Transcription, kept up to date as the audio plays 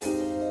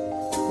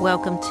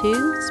Welcome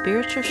to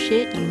Spiritual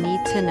Shit You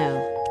Need to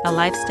Know, a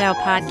lifestyle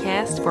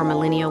podcast for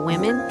millennial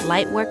women,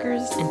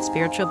 lightworkers, and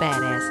spiritual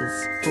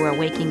badasses who are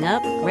waking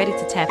up, ready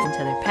to tap into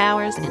their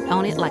powers and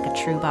own it like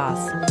a true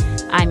boss.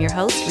 I'm your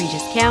host,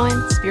 Regis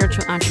Cowan,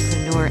 spiritual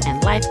entrepreneur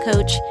and life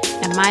coach,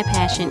 and my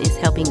passion is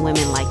helping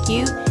women like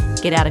you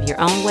get out of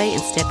your own way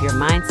and step your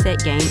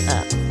mindset game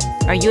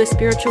up. Are you a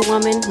spiritual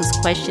woman who's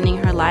questioning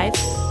her life,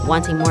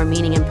 wanting more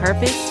meaning and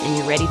purpose, and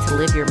you're ready to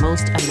live your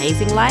most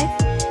amazing life?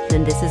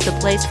 Then this is the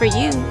place for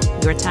you.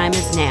 Your time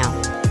is now.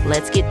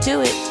 Let's get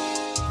to it.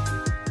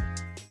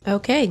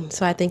 Okay,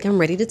 so I think I'm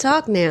ready to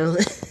talk now.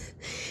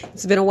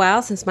 It's been a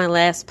while since my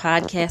last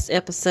podcast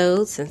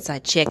episode, since I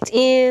checked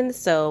in.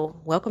 So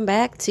welcome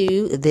back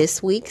to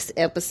this week's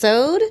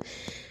episode.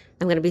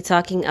 I'm going to be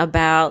talking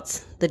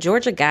about the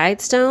Georgia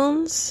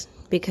Guidestones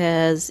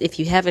because if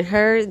you haven't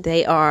heard,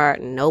 they are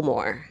no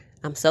more.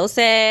 I'm so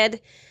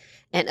sad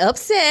and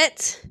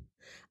upset.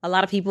 A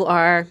lot of people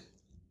are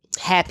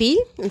happy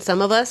and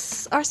some of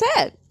us are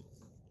sad.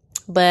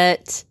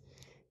 But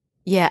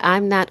yeah,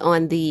 I'm not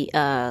on the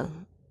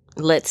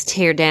let's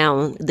tear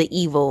down the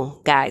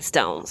evil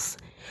Guidestones.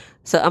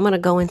 So I'm going to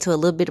go into a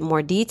little bit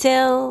more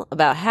detail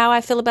about how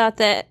I feel about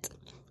that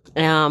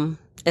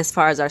as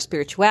far as our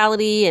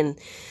spirituality and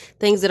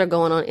things that are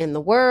going on in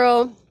the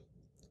world.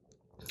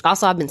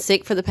 Also, I've been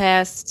sick for the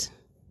past,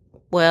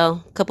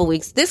 couple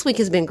weeks. This week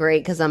has been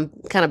great because I'm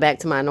kind of back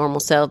to my normal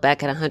self,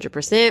 back at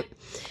 100%.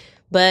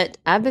 But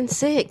I've been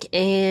sick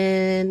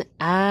and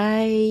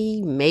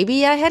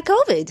maybe I had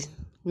COVID.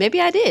 Maybe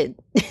I did.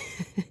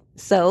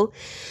 So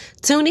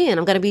tune in.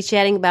 I'm going to be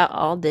chatting about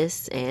all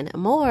this and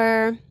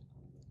more.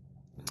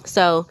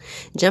 So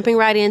jumping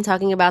right in,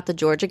 talking about the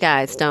Georgia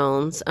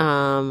Guidestones.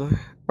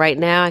 Right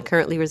now, I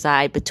currently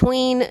reside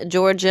between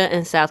Georgia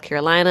and South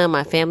Carolina.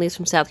 My family is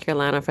from South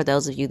Carolina, for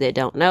those of you that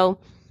don't know.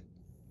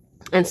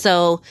 And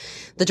so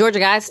the Georgia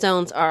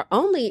Guidestones are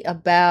only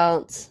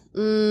about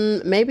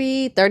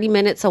maybe 30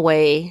 minutes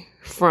away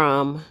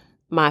from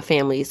my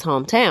family's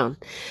hometown.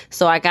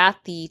 So I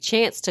got the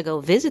chance to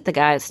go visit the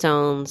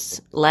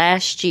Guidestones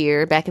last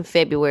year, back in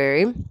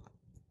February.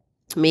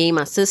 Me,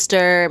 my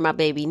sister, my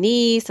baby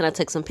niece, and I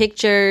took some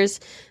pictures.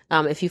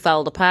 If you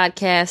follow the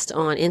podcast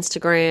on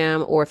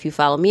Instagram or if you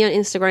follow me on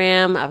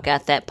Instagram, I've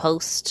got that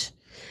post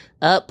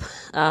up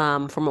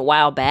from a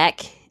while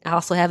back. I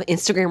also have an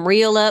Instagram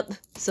reel up,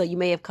 so you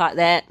may have caught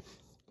that.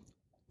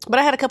 But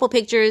I had a couple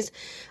pictures.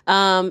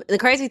 The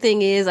crazy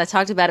thing is I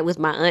talked about it with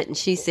my aunt and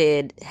she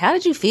said, how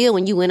did you feel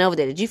when you went over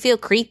there? Did you feel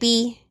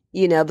creepy?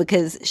 You know,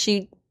 because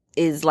she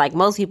is like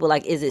most people,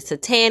 like, is it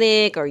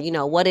satanic or,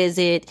 what is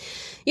it?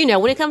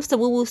 When it comes to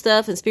woo-woo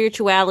stuff and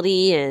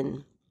spirituality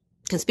and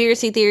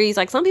conspiracy theories,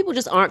 like some people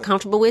just aren't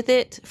comfortable with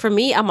it. For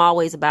me, I'm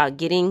always about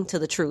getting to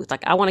the truth.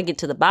 Like I want to get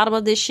to the bottom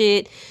of this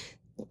shit.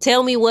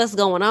 Tell me what's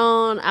going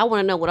on. I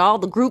want to know what all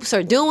the groups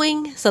are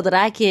doing so that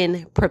I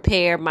can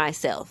prepare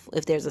myself.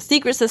 If there's a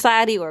secret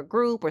society or a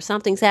group or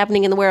something's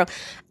happening in the world,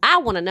 I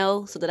want to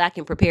know so that I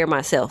can prepare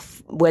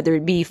myself, whether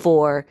it be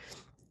for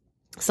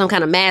some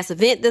kind of mass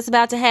event that's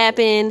about to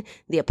happen,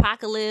 the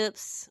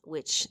apocalypse,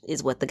 which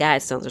is what the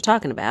Guidestones are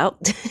talking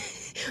about,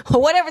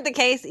 or whatever the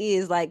case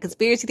is, like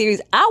conspiracy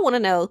theories. I want to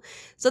know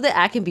so that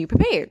I can be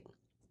prepared.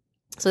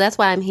 So that's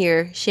why I'm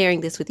here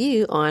sharing this with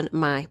you on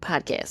my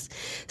podcast.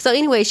 So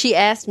anyway, she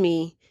asked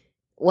me,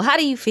 well, how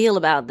do you feel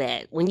about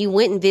that? When you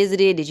went and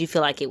visited, did you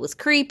feel like it was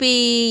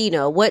creepy?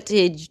 What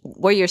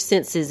were your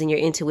senses and your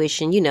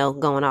intuition,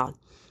 going on?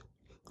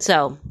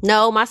 So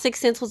no, my sixth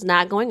sense was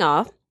not going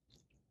off.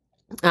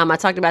 I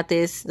talked about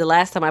this the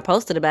last time I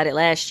posted about it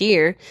last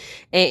year,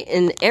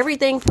 and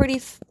everything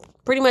pretty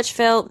much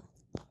felt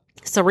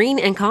serene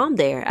and calm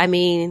there. I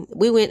mean,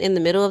 we went in the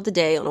middle of the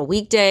day on a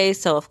weekday.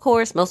 So of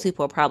course, most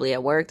people are probably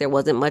at work. There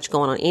wasn't much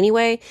going on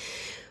anyway,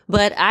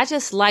 but I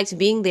just liked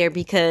being there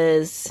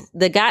because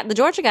the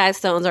Georgia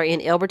Guidestones are in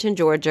Elberton,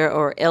 Georgia,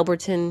 or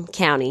Elberton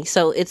County.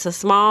 So it's a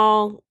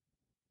small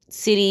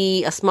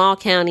city, a small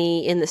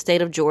county in the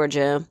state of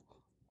Georgia,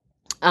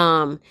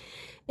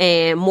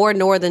 and more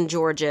northern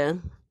Georgia.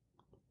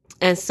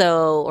 And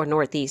so, or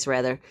northeast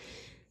rather.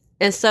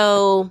 And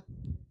so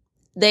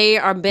they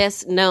are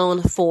best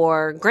known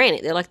for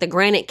granite. They're like the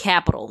granite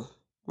capital,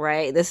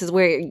 right? This is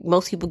where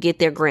most people get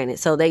their granite.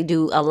 So they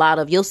do a lot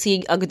of, you'll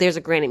see there's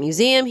a granite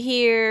museum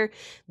here.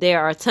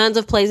 There are tons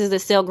of places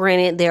that sell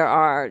granite. There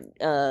are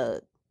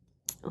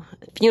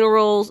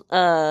funerals,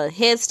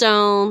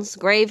 headstones,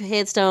 grave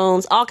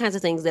headstones, all kinds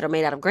of things that are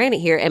made out of granite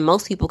here. And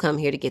most people come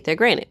here to get their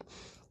granite.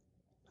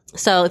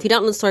 So if you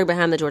don't know the story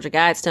behind the Georgia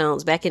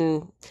Guidestones, back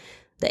in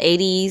the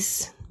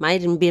 80s,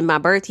 might have been my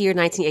birth year,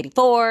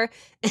 1984,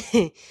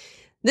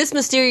 this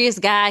mysterious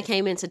guy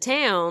came into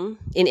town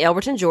in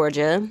Elberton,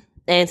 Georgia,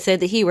 and said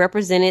that he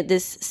represented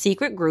this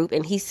secret group.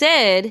 And he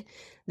said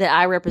that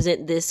I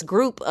represent this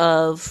group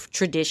of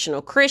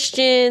traditional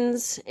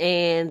Christians,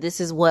 and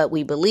this is what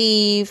we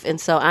believe. And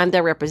so I'm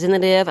their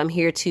representative. I'm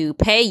here to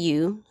pay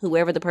you,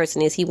 whoever the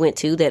person is he went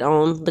to that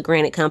owned the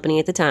granite company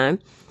at the time.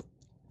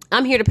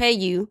 I'm here to pay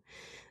you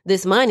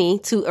this money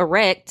to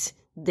erect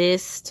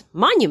this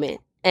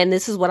monument. And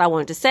this is what I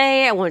wanted to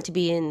say. I wanted to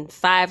be in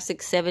 5,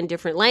 6, 7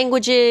 different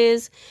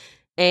languages.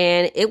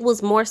 And it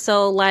was more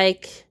so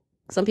like,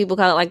 some people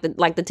call it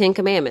like the 10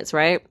 Commandments,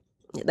 right?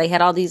 They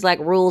had all these like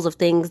rules of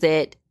things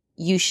that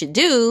you should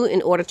do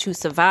in order to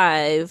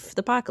survive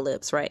the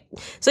apocalypse, right?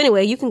 So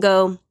anyway, you can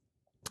go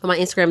on my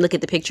Instagram, look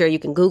at the picture. You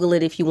can Google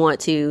it if you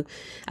want to.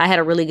 I had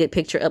a really good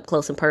picture up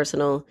close and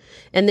personal.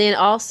 And then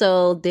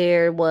also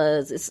there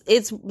was,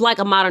 it's like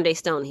a modern day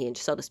Stonehenge,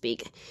 so to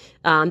speak.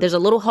 There's a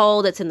little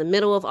hole that's in the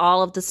middle of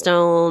all of the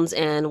stones.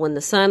 And when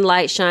the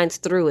sunlight shines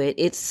through it,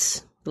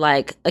 it's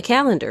like a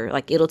calendar.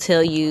 Like it'll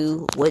tell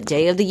you what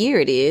day of the year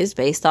it is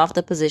based off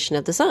the position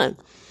of the sun.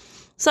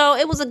 So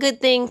it was a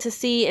good thing to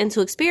see and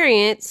to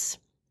experience.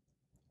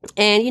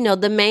 And, you know,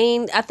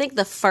 I think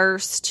the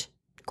first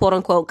quote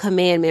unquote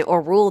commandment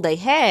or rule they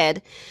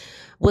had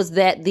was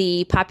that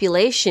the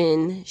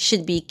population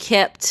should be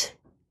kept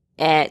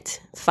at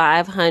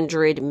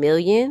 500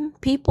 million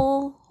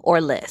people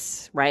or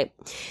less, right?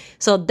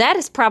 So that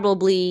is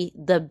probably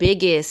the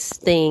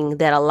biggest thing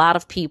that a lot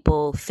of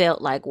people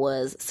felt like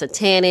was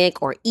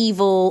satanic or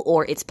evil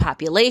or it's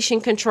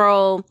population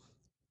control.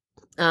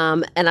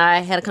 And I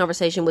had a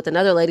conversation with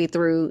another lady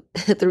through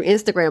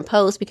Instagram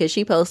posts because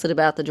she posted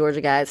about the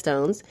Georgia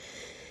Guidestones.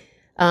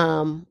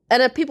 And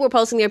people were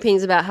posting their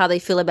opinions about how they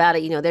feel about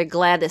it. You know, they're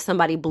glad that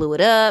somebody blew it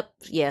up.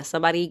 Yeah,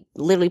 somebody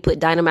literally put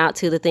dynamite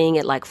to the thing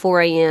at like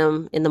 4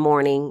 a.m. in the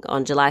morning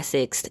on July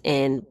 6th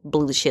and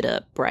blew the shit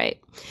up, right?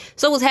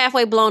 So it was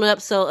halfway blown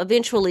up. So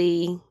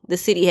eventually the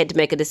city had to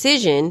make a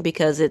decision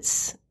because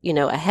it's, you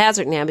know, a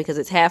hazard now because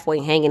it's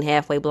hanging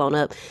halfway blown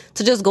up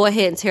to just go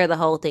ahead and tear the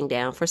whole thing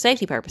down for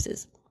safety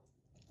purposes.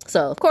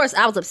 So, of course,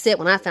 I was upset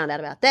when I found out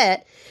about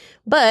that.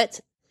 But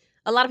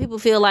a lot of people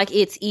feel like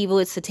it's evil,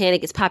 it's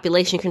satanic, it's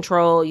population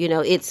control, you know,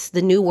 it's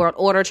the New World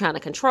Order trying to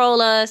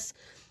control us.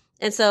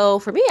 And so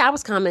for me, I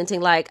was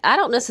commenting like, I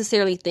don't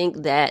necessarily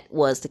think that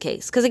was the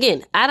case. Because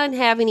again, I didn't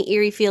have any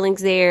eerie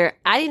feelings there.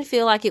 I didn't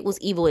feel like it was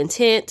evil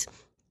intent.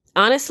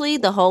 Honestly,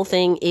 the whole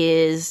thing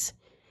is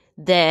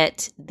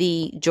that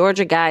the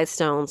Georgia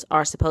Guidestones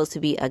are supposed to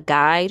be a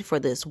guide for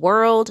this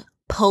world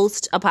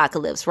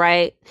post-apocalypse,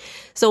 right?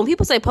 So when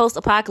people say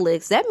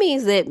post-apocalypse, that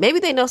means that maybe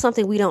they know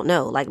something we don't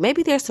know. Like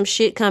maybe there's some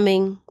shit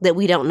coming that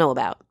we don't know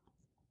about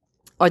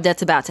or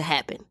that's about to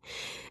happen.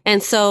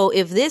 And so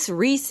if this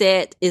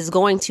reset is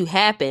going to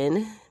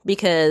happen,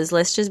 because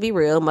let's just be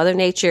real, Mother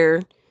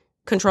Nature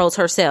controls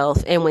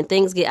herself. And when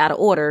things get out of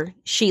order,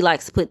 she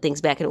likes to put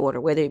things back in order,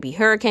 whether it be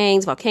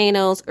hurricanes,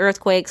 volcanoes,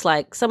 earthquakes,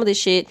 like some of this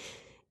shit.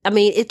 I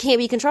mean, it can't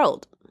be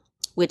controlled,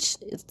 which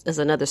is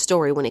another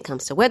story when it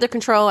comes to weather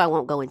control. I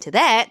won't go into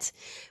that,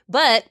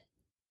 but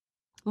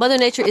Mother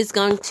Nature is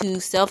going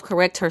to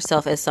self-correct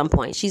herself at some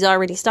point. She's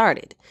already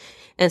started.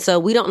 And so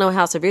we don't know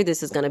how severe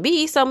this is going to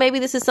be. So maybe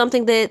this is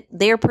something that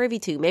they're privy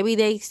to. Maybe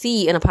they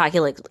see an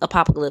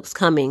apocalypse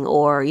coming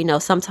or, you know,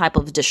 some type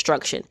of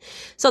destruction.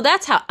 So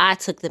that's how I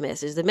took the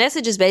message. The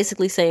message is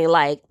basically saying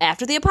like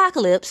after the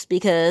apocalypse,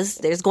 because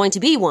there's going to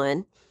be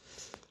one,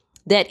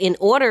 that in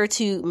order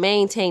to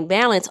maintain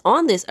balance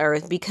on this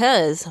earth,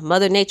 because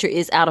Mother Nature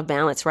is out of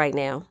balance right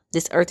now,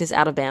 this earth is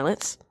out of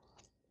balance,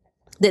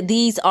 that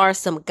these are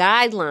some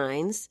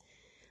guidelines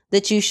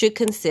that you should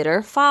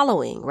consider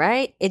following,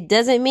 right? It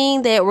doesn't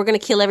mean that we're going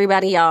to kill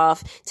everybody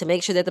off to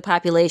make sure that the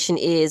population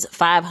is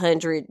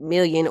 500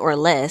 million or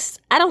less.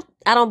 I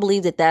don't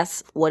believe that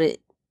that's what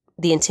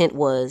the intent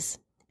was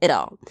at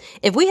all.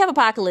 If we have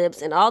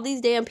apocalypse and all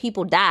these damn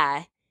people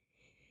die,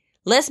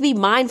 let's be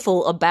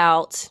mindful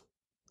about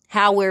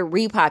how we're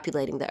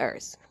repopulating the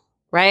earth,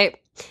 right?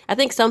 I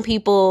think some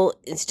people,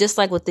 it's just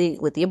like with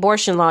the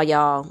abortion law,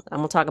 y'all. I'm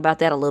going to talk about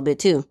that a little bit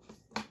too.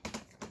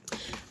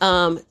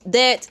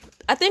 That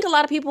I think a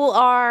lot of people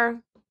are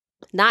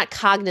not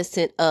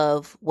cognizant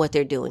of what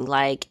they're doing.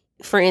 Like,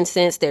 for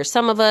instance, there's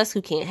some of us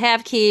who can't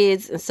have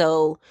kids. And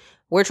so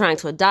we're trying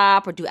to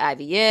adopt or do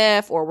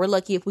IVF, or we're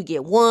lucky if we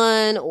get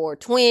one or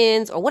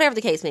twins or whatever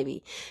the case may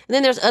be. And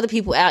then there's other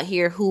people out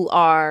here who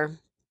are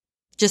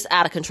just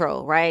out of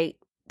control, right?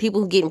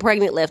 People who getting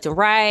pregnant left and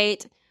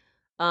right,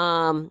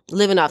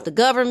 living off the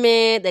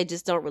government. They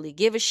just don't really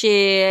give a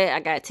shit. I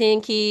got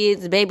 10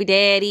 kids, baby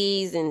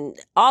daddies, and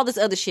all this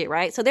other shit,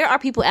 right? So there are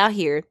people out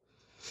here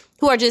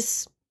who are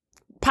just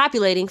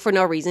populating for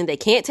no reason. They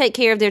can't take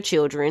care of their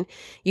children.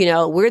 You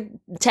know,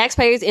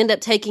 taxpayers end up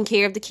taking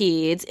care of the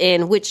kids,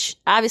 and which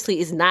obviously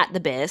is not the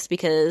best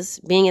because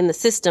being in the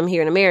system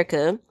here in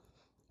America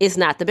is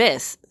not the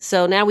best.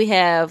 So now we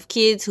have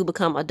kids who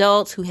become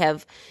adults who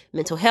have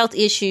mental health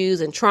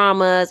issues and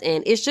traumas,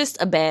 and it's just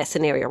a bad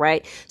scenario,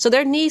 right? So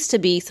there needs to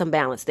be some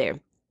balance there.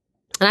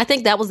 And I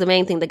think that was the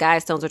main thing the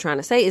Guidestones are trying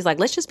to say is like,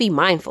 let's just be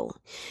mindful.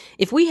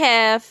 If we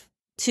have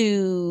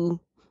to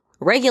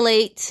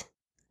regulate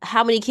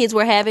how many kids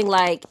we're having,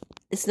 like,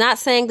 it's not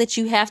saying that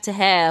you have to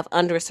have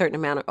under a certain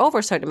amount or over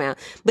a certain amount.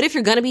 But if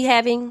you're going to be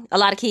having a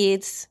lot of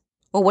kids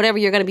or whatever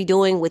you're going to be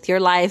doing with your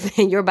life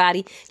and your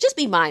body, just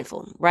be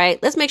mindful,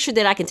 right? Let's make sure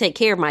that I can take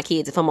care of my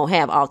kids if I'm going to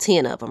have all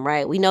 10 of them,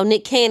 right? We know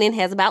Nick Cannon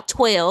has about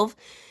 12.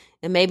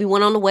 and maybe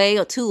one on the way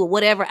or two or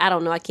whatever. I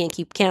don't know. I can't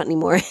keep count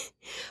anymore.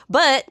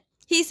 But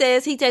he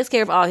says he takes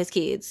care of all his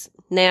kids.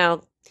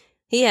 Now,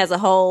 he has a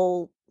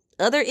whole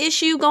other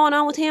issue going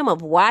on with him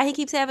of why he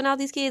keeps having all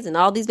these kids and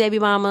all these baby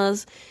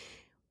mamas.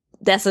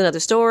 That's another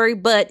story.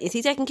 But is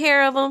he taking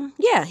care of them?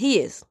 Yeah, he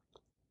is.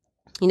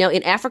 You know,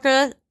 in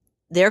Africa,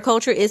 their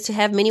culture is to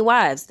have many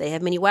wives. They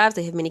have many wives.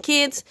 They have many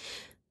kids.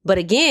 But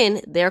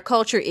again, their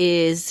culture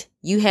is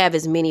you have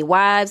as many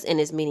wives and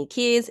as many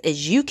kids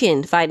as you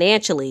can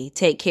financially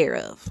take care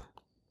of.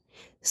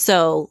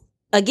 So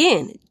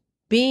again,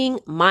 being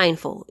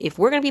mindful. If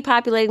we're going to be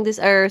populating this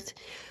earth,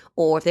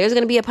 or if there's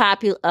going to be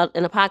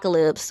an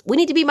apocalypse, we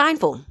need to be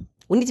mindful.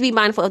 We need to be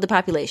mindful of the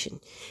population,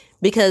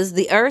 because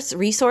the earth's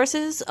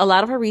resources, a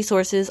lot of her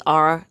resources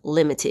are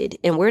limited,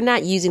 and we're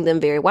not using them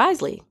very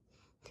wisely.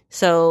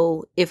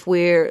 So if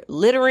we're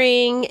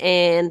littering,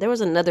 and there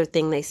was another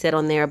thing they said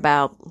on there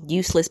about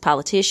useless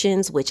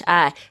politicians, which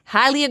I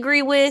highly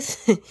agree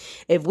with.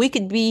 If we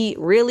could be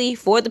really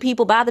for the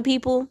people, by the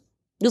people,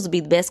 this would be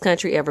the best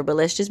country ever. But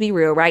let's just be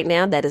real right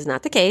now. That is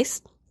not the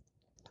case.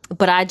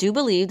 But I do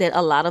believe that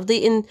a lot of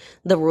the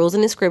rules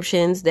and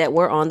inscriptions that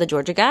were on the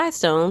Georgia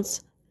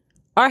Guidestones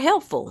are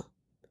helpful.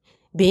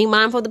 Being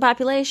mindful of the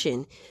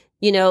population,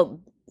 you know,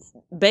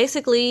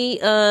 basically,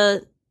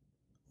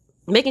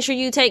 making sure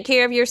you take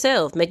care of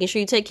yourself, making sure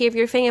you take care of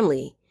your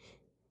family,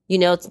 you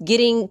know,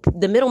 getting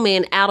the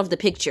middleman out of the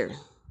picture,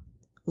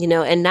 you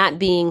know, and not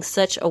being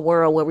such a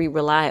world where we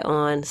rely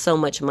on so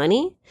much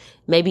money,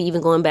 maybe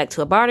even going back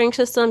to a bartering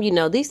system. You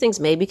know, these things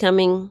may be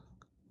coming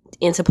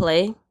into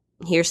play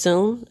here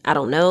soon. I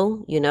don't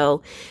know, you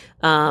know,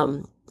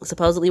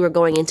 supposedly we're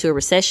going into a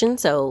recession.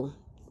 So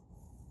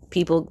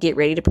people get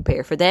ready to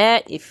prepare for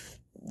that. If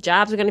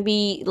jobs are going to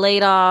be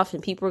laid off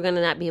and people are going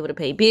to not be able to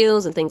pay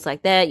bills and things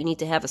like that, you need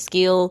to have a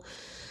skill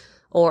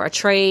or a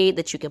trade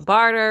that you can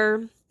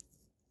barter,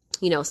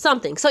 you know,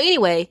 something. So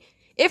anyway,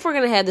 if we're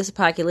going to have this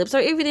apocalypse, or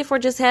even if we're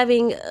just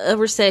having a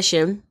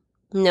recession,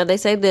 you know, they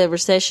say the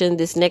recession,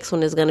 this next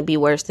one is going to be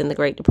worse than the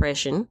Great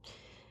Depression.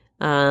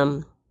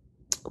 One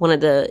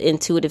of the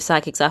intuitive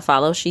psychics I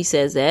follow, she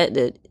says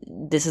that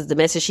this is the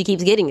message she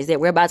keeps getting, is that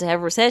we're about to have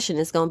a recession.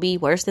 It's going to be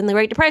worse than the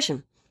Great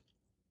Depression.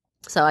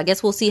 So I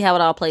guess we'll see how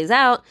it all plays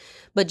out,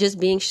 but just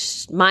being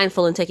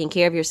mindful and taking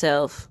care of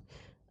yourself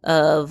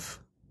of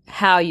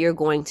how you're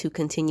going to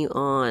continue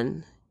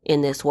on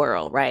in this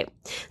world, right?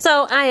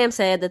 So I am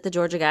sad that the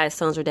Georgia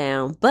Guidestones are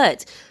down,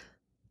 but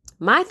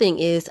my thing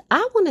is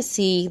I want to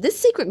see this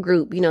secret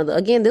group. You know,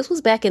 again, this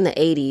was back in the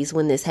 80s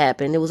when this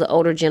happened. It was an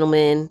older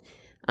gentleman.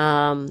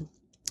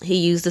 He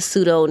used a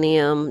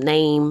pseudonym.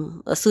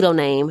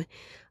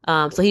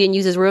 So he didn't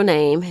use his real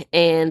name,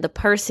 and the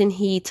person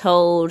he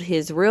told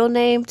his real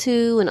name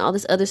to and all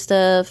this other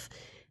stuff,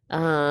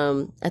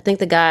 I think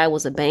the guy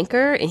was a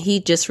banker, and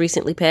he just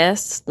recently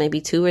passed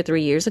maybe 2 or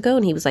 3 years ago,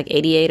 and he was like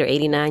 88 or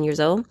 89 years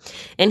old.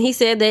 And he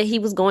said that he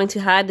was going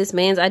to hide this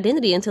man's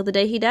identity until the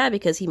day he died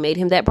because he made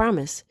him that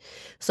promise.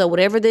 So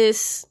whatever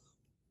this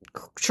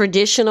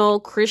traditional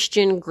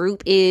Christian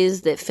group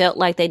is that felt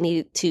like they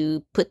needed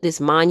to put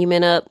this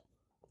monument up,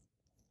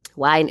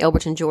 why in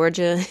Elberton,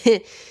 Georgia?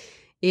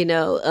 You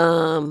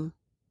know,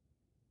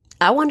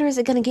 I wonder, is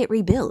it going to get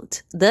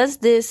rebuilt? Does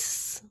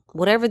this,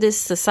 whatever this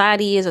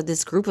society is or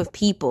this group of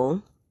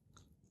people,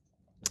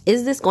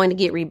 is this going to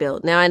get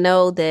rebuilt? Now, I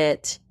know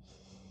that,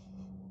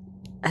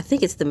 I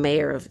think it's the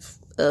mayor of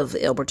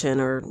Elberton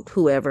or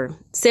whoever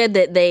said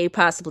that they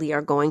possibly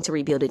are going to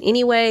rebuild it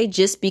anyway,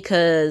 just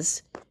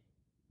because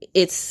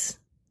it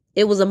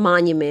was a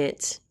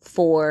monument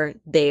for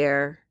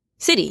their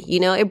city. You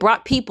know, it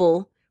brought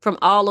people from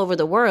all over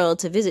the world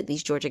to visit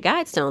these Georgia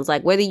Guidestones.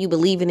 Like, whether you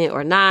believe in it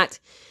or not,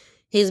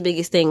 his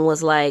biggest thing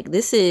was like,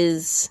 this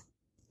is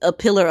a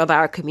pillar of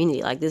our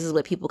community. Like, this is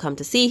what people come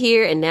to see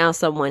here. And now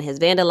someone has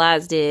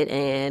vandalized it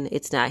and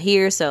it's not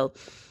here. So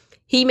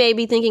he may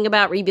be thinking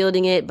about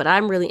rebuilding it, but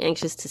I'm really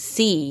anxious to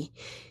see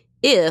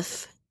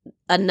if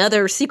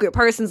another secret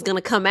person's going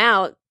to come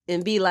out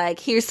and be like,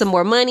 here's some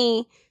more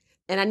money,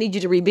 and I need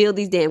you to rebuild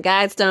these damn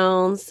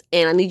Guidestones,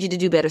 and I need you to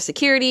do better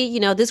security.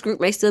 You know, this group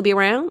may still be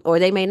around, or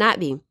they may not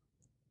be.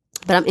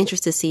 But I'm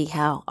interested to see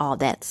how all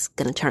that's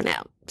going to turn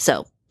out.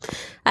 So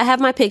I have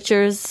my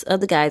pictures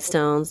of the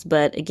Guidestones,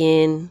 but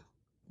again,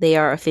 they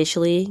are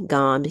officially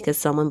gone because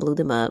someone blew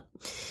them up.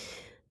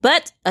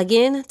 But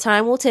again,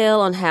 time will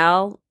tell on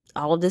how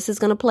all of this is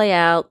going to play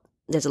out.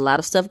 There's a lot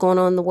of stuff going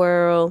on in the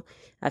world.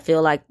 I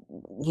feel like,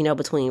 you know,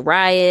 between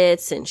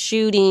riots and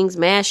shootings,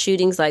 mass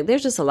shootings, like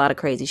there's just a lot of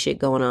crazy shit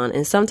going on.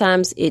 And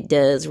sometimes it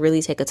does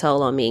really take a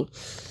toll on me,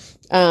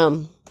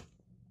 and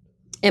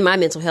my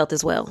mental health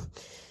as well.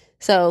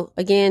 So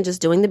again,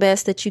 just doing the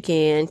best that you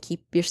can.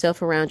 Keep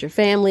yourself around your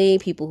family,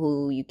 people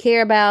who you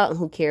care about and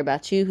who care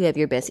about you, who have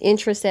your best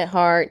interests at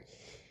heart,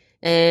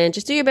 and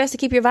just do your best to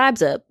keep your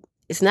vibes up.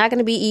 It's not going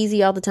to be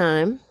easy all the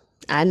time.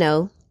 I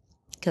know,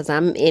 because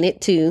I'm in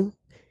it too.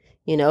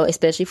 You know,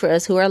 especially for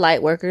us who are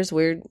light workers,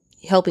 we're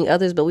helping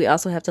others, but we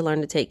also have to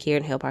learn to take care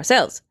and help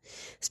ourselves.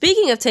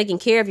 Speaking of taking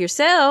care of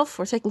yourself,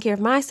 or taking care of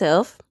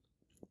myself,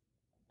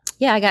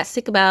 yeah, I got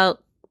sick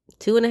about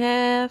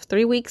 2.5,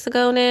 3 weeks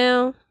ago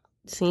now.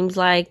 Seems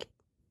like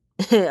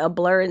a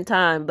blur in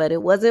time, but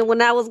it wasn't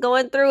when I was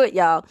going through it,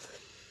 y'all.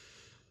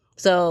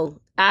 So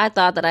I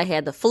thought that I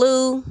had the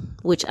flu,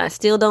 which I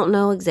still don't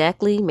know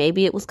exactly.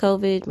 Maybe it was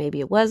COVID, maybe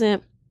it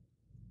wasn't.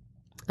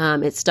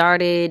 It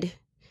started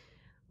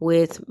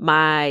with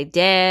my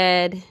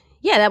dad.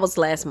 Yeah, that was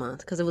last month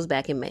because it was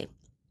back in May.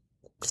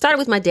 Started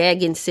with my dad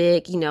getting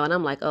sick, and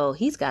I'm like, oh,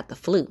 he's got the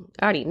flu.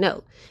 I already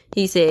know.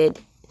 He said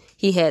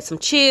he had some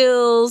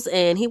chills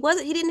and he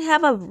didn't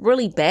have a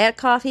really bad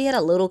cough. He had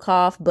a little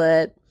cough,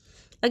 but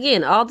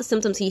again, all the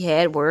symptoms he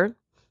had were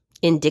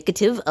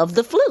indicative of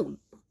the flu.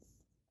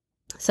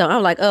 So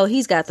I'm like, oh,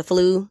 he's got the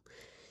flu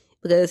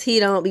because he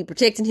don't be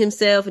protecting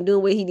himself and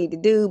doing what he need to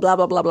do, blah,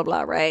 blah, blah, blah,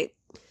 blah, right?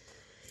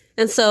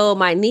 And so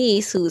my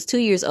niece, who was 2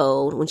 years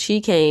old, when she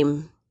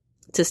came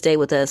to stay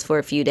with us for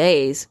a few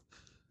days,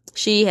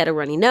 she had a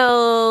runny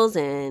nose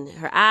and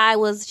her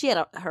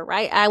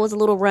right eye was a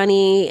little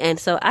runny. And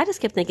so I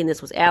just kept thinking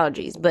this was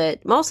allergies.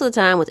 But most of the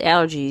time with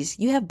allergies,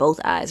 you have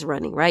both eyes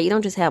running, right? You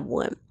don't just have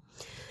one.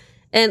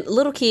 And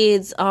little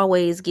kids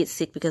always get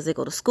sick because they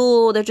go to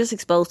school. They're just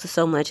exposed to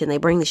so much and they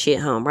bring the shit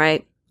home,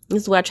 right?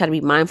 This is why I try to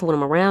be mindful when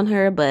I'm around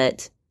her.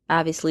 But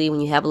obviously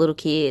when you have a little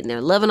kid and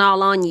they're loving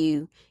all on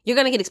you, you're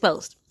going to get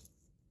exposed.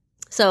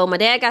 So my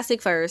dad got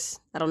sick first.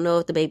 I don't know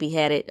if the baby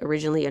had it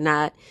originally or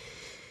not.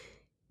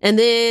 And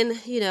then,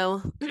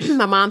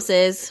 my mom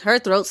says her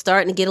throat's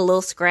starting to get a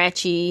little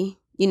scratchy,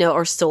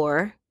 or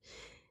sore.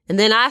 And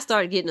then I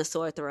started getting a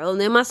sore throat. And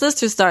then my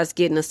sister starts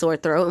getting a sore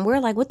throat. And we're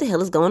like, what the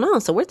hell is going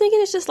on? So we're thinking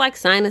it's just like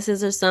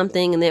sinuses or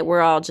something and that we're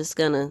all just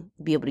going to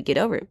be able to get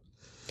over it.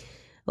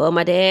 Well,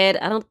 my dad,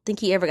 I don't think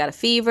he ever got a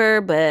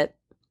fever, but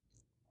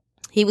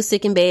he was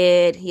sick in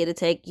bed. He had to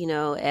take,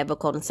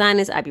 Advil and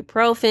sinus,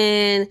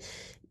 ibuprofen,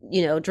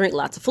 drink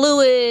lots of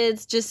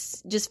fluids,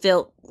 just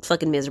felt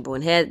fucking miserable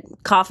and had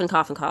coughing,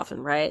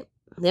 right?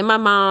 Then my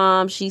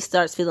mom, she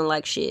starts feeling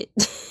like shit.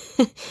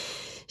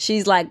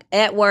 She's like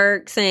at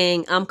work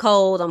saying, I'm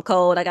cold,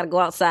 I gotta go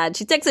outside.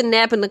 She takes a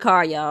nap in the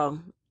car, y'all.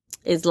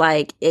 It's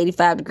like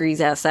 85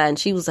 degrees outside. And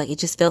she was like, it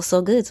just felt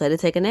so good, so I had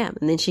to take a nap.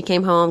 And then she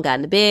came home, got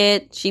into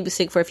bed. She was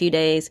sick for a few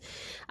days.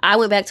 I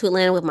went back to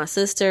Atlanta with my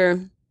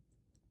sister.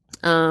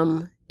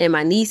 And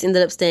my niece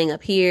ended up staying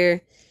up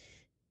here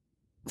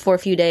for a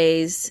few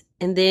days.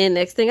 And then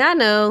next thing I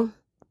know,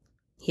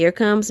 here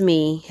comes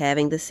me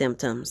having the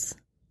symptoms.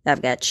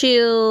 I've got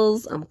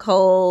chills, I'm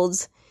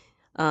cold.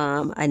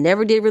 I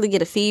never did really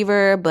get a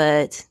fever,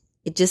 but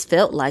it just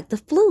felt like the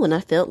flu and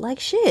I felt like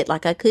shit.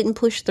 Like I couldn't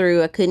push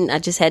through. I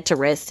just had to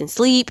rest and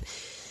sleep,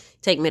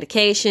 take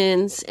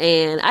medications.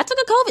 And I took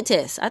a COVID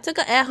test. I took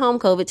an at-home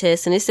COVID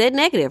test and it said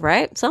negative,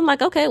 right? So I'm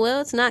like, okay,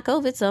 well, it's not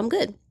COVID, so I'm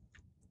good.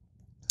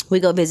 We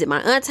go visit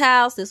my aunt's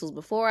house. This was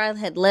before I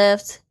had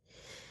left.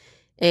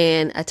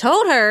 And I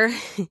told her,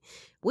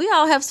 we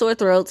all have sore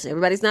throats.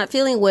 Everybody's not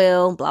feeling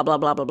well, blah, blah,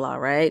 blah, blah, blah,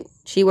 right?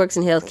 She works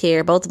in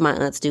healthcare. Both of my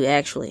aunts do,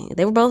 actually.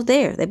 They were both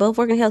there. They both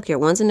work in healthcare.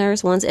 One's a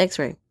nurse, one's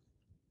x-ray.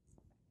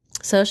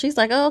 So she's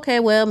like, oh, okay,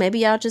 well, maybe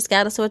y'all just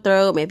got a sore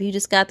throat. Maybe you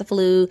just got the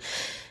flu.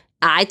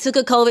 I took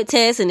a COVID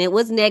test and it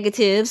was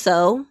negative.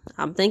 So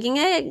I'm thinking,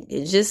 hey,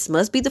 it just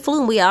must be the flu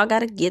and we all got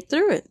to get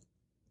through it.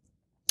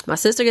 My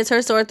sister gets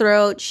her sore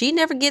throat. She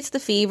never gets the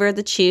fever,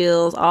 the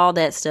chills, all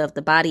that stuff,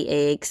 the body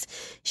aches.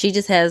 She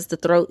just has the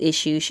throat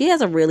issue. She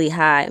has a really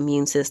high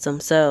immune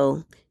system.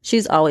 So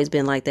she's always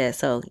been like that.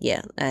 So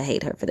yeah, I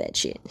hate her for that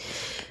shit.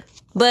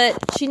 But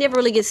she never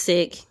really gets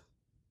sick.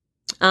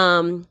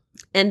 And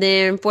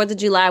then 4th of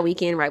July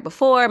weekend right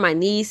before, my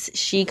niece,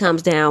 she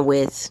comes down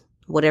with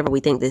whatever we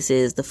think this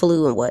is, the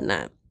flu and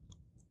whatnot.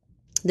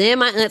 Then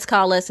my aunts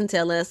call us and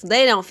tell us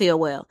they don't feel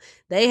well.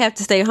 They have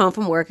to stay home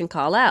from work and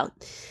call out.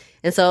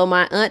 And so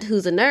my aunt,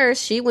 who's a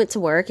nurse, she went to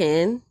work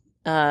and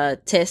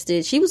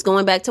tested. She was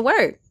going back to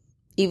work,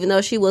 even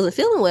though she wasn't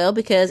feeling well,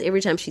 because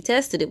every time she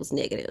tested, it was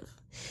negative.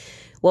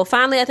 Well,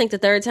 finally, I think the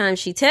 3rd time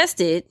she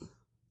tested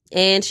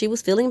and she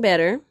was feeling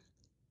better.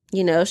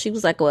 She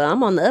was like, well,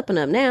 I'm on the up and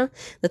up now.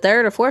 The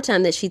 3rd or 4th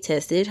time that she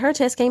tested, her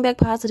test came back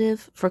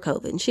positive for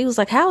COVID. And she was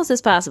like, how is this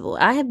possible?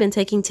 I have been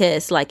taking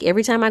tests like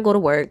every time I go to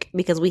work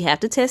because we have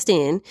to test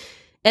in.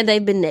 And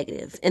they've been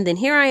negative. And then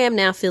here I am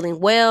now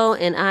feeling well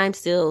and I'm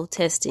still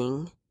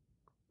testing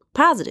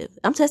positive.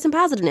 I'm testing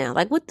positive now.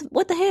 Like,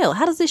 what the hell?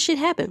 How does this shit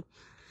happen?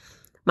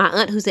 My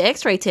aunt, who's the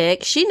x-ray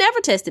tech, she never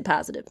tested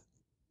positive.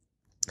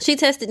 She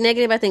tested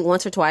negative, I think,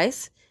 once or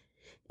twice.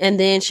 And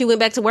then she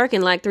went back to work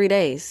in like 3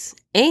 days.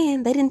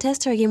 And they didn't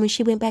test her again when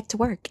she went back to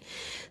work.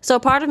 So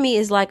part of me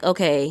is like,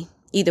 okay,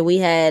 either we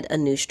had a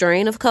new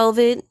strain of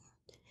COVID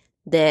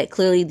that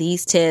clearly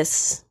these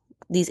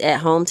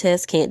at-home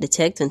tests can't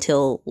detect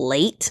until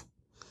late,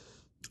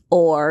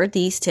 or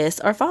these tests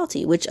are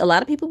faulty, which a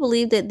lot of people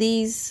believe that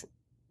these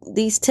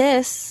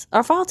tests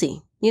are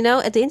faulty.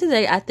 At the end of the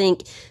day, I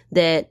think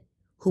that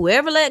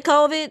whoever let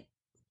COVID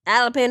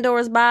out of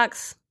Pandora's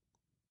box,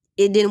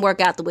 it didn't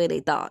work out the way they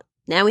thought.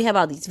 Now we have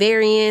all these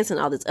variants and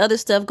all this other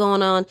stuff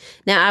going on.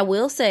 Now, I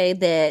will say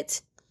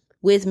that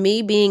with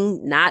me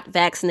being not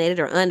vaccinated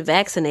or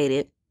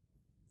unvaccinated,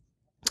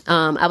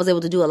 I was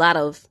able to do a lot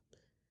of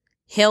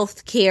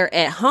health care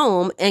at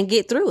home and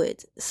get through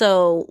it.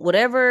 So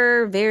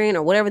whatever variant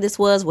or whatever this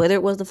was, whether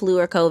it was the flu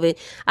or COVID,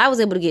 I was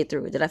able to get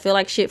through it. Did I feel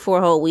like shit for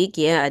a whole week?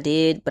 Yeah, I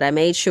did. But I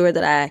made sure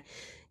that I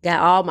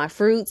got all my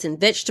fruits and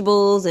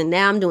vegetables, and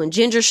now I'm doing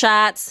ginger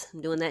shots. I'm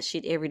doing that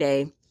shit every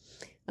day.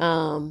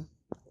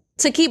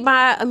 To keep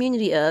my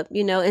immunity up,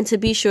 and to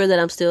be sure that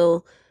I'm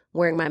still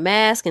wearing my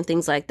mask and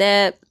things like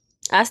that.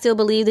 I still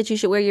believe that you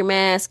should wear your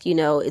mask.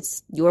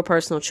 It's your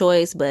personal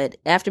choice. But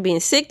after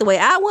being sick the way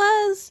I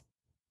was,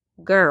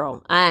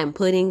 girl, I am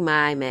putting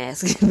my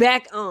mask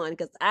back on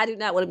because I do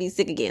not want to be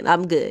sick again.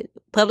 I'm good.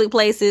 Public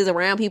places,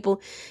 around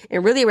people,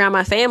 and really around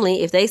my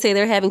family, if they say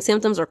they're having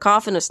symptoms or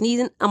coughing or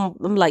sneezing, I'm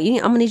like, I'm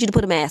going to need you to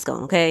put a mask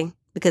on, okay?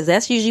 Because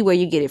that's usually where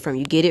you get it from.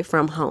 You get it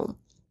from home.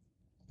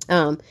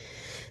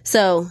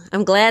 So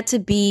I'm glad to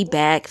be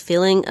back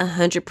feeling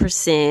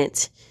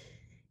 100%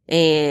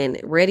 and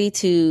ready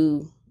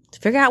to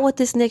figure out what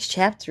this next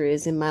chapter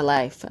is in my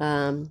life.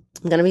 I'm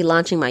going to be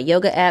launching my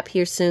yoga app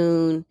here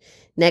soon.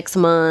 Next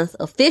month,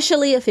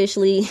 officially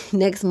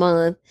next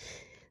month.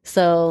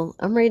 So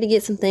I'm ready to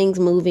get some things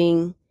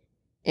moving.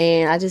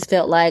 And I just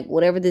felt like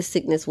whatever this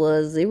sickness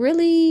was,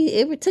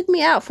 it took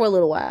me out for a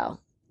little while.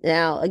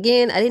 Now,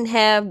 again, I didn't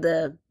have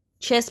the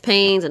chest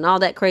pains and all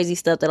that crazy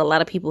stuff that a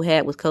lot of people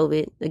had with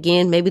COVID.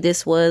 Again, maybe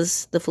this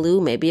was the flu.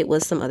 Maybe it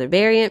was some other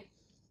variant.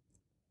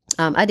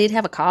 I did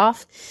have a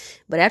cough,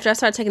 but after I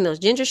started taking those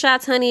ginger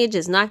shots, honey, it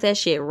just knocked that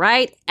shit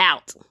right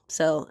out.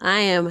 So I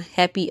am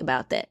happy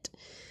about that.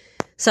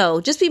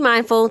 So just be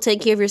mindful,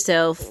 take care of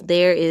yourself.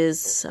 There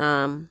is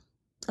a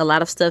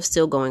lot of stuff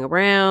still going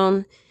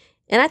around.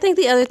 And I think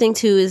the other thing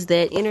too is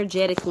that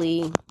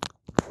energetically,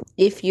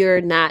 if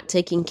you're not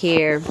taking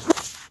care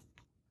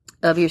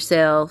of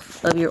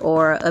yourself, of your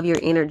aura, of your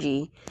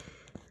energy,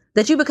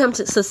 that you become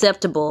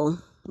susceptible,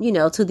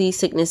 to these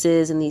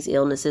sicknesses and these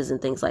illnesses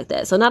and things like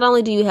that. So not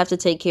only do you have to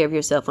take care of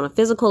yourself on a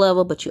physical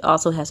level, but you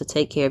also have to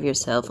take care of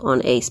yourself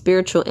on a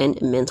spiritual and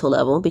mental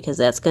level, because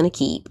that's going to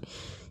keep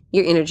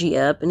your energy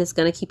up and it's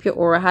going to keep your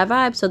aura high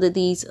vibe so that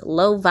these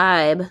low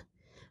vibe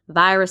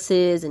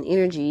viruses and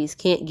energies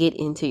can't get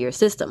into your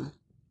system.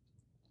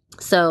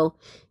 So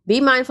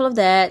be mindful of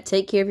that.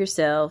 Take care of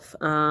yourself.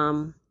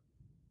 I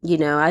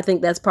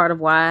think that's part of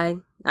why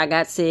I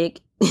got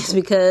sick. It's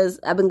because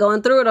I've been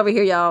going through it over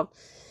here, y'all.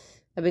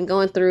 I've been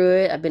going through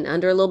it. I've been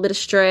under a little bit of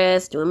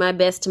stress, doing my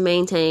best to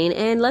maintain.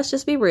 And let's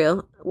just be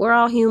real. We're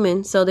all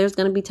human. So there's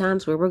going to be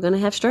times where we're going to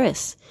have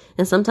stress.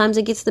 And sometimes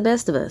it gets the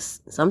best of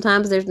us.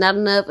 Sometimes there's not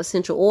enough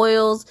essential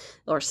oils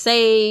or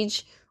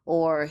sage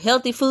or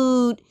healthy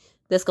food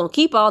that's going to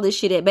keep all this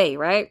shit at bay,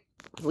 right?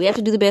 We have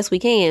to do the best we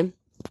can.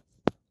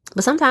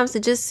 But sometimes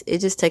it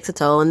just takes a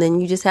toll, and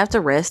then you just have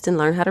to rest and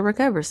learn how to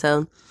recover.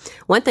 So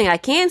one thing I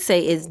can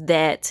say is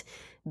that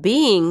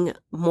being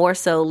more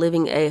so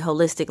living a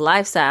holistic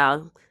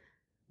lifestyle,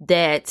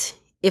 that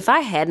if I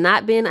had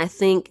not been, I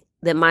think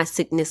that my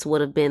sickness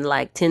would have been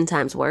like 10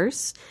 times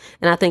worse.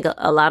 And I think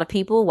a lot of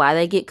people, why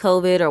they get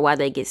COVID or why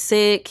they get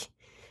sick,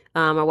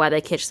 or why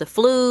they catch the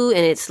flu,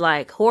 and it's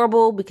like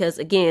horrible because,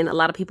 again, a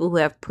lot of people who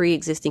have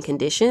pre-existing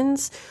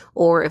conditions,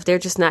 or if they're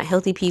just not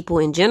healthy people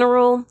in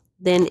general,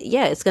 then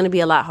yeah, it's going to be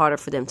a lot harder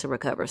for them to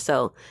recover.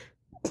 So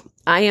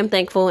I am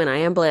thankful and I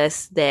am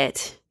blessed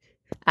that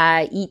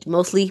I eat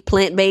mostly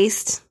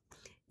plant-based,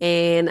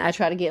 and I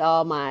try to get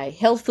all my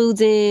health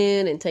foods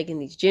in and taking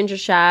these ginger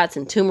shots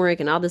and turmeric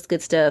and all this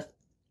good stuff.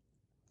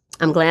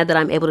 I'm glad that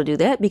I'm able to do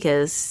that,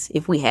 because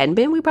if we hadn't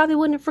been, we probably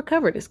wouldn't have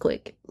recovered as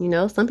quick.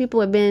 Some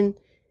people have been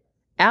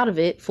out of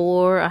it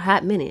for a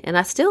hot minute, and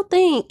I still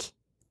think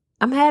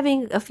I'm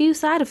having a few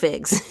side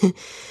effects.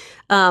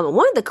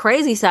 One of the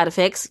crazy side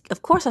effects,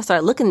 of course, I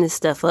started looking this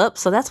stuff up.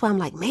 So that's why I'm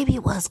like, maybe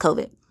it was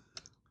COVID.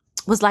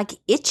 Was like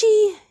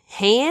itchy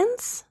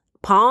hands,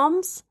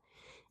 palms,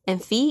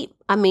 and feet.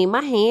 I mean,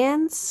 my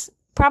hands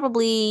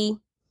probably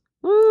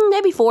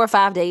maybe 4 or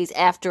 5 days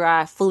after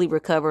I fully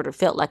recovered or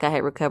felt like I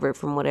had recovered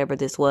from whatever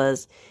this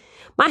was,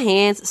 my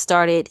hands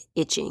started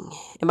itching.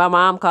 And my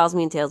mom calls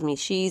me and tells me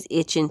she's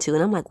itching too.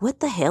 And I'm like, what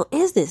the hell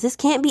is this? This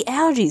can't be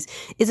allergies.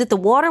 Is it the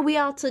water? We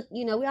all took,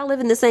 we all live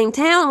in the same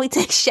town. We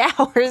take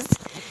showers.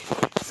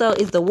 So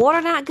is the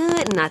water not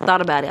good? And I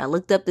thought about it. I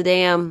looked up the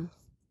damn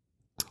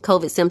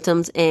COVID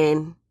symptoms,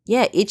 and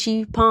yeah,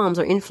 itchy palms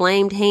or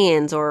inflamed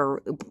hands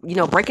or,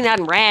 breaking out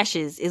in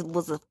rashes. It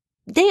was a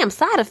damn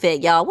side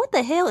effect, y'all. What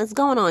the hell is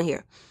going on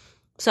here?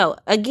 So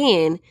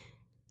again,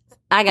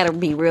 I got to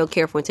be real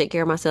careful and take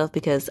care of myself,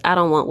 because I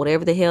don't want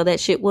whatever the hell that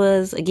shit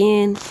was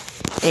again.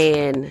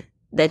 And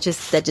that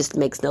just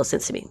makes no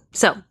sense to me.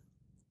 So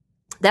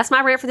that's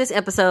my rant for this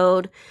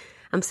episode.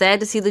 I'm sad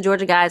to see the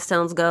Georgia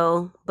Guidestones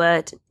go,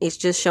 but it's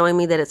just showing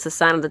me that it's a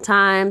sign of the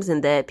times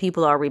and that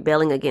people are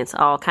rebelling against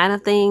all kind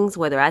of things,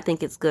 whether I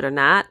think it's good or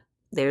not.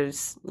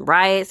 There's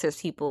riots,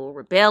 there's people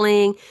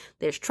rebelling,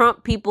 there's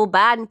Trump people,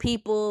 Biden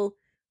people,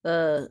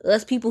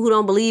 us people who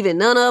don't believe in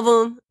none of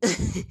them.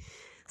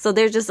 So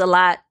there's a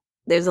lot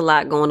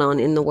going on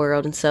in the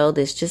world. And so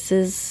this just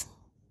is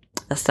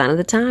a sign of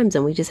the times,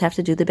 and we just have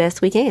to do the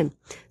best we can.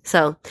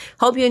 So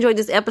hope you enjoyed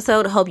this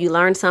episode. Hope you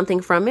learned something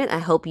from it. I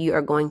hope you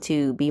are going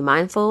to be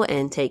mindful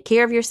and take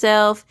care of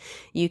yourself.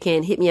 You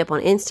can hit me up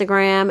on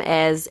Instagram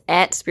as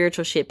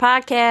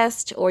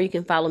 @spiritualshitpodcast, or you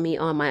can follow me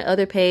on my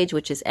other page,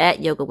 which is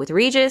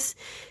 @yoga-with-Regis.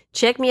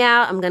 Check me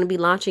out. I'm going to be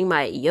launching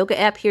my yoga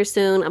app here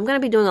soon. I'm going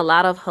to be doing a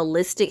lot of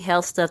holistic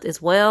health stuff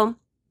as well.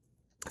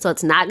 So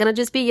it's not going to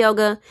just be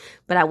yoga,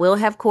 but I will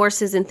have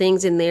courses and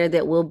things in there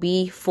that will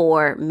be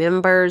for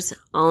members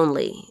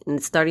only. And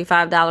it's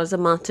 $35 a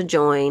month to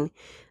join.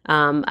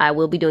 I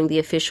will be doing the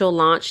official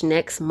launch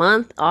next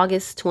month,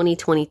 August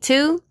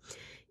 2022.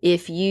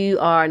 If you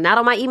are not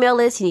on my email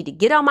list, you need to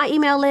get on my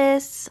email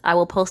list. I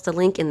will post a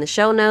link in the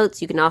show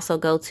notes. You can also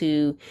go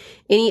to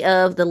any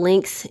of the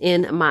links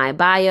in my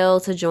bio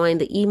to join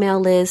the email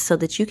list so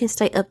that you can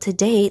stay up to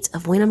date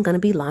of when I'm going to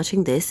be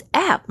launching this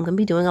app. I'm going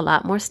to be doing a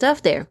lot more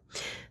stuff there.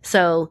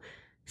 So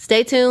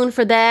stay tuned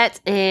for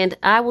that, and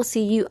I will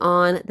see you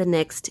on the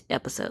next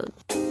episode.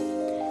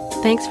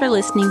 Thanks for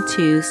listening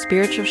to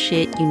Spiritual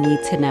Shit You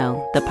Need to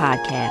Know, the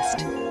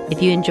podcast.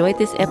 If you enjoyed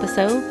this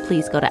episode,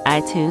 please go to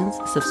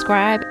iTunes,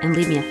 subscribe, and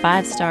leave me a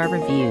 5-star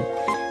review.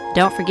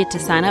 Don't forget to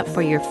sign up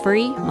for your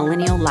free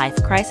Millennial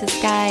Life Crisis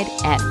Guide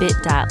at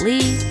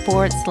bit.ly/free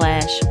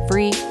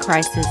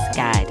crisis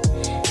guide.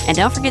 And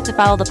don't forget to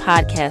follow the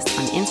podcast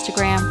on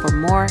Instagram for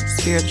more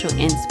spiritual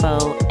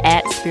inspo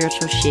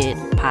 @Spiritual Shit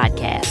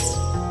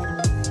Podcast.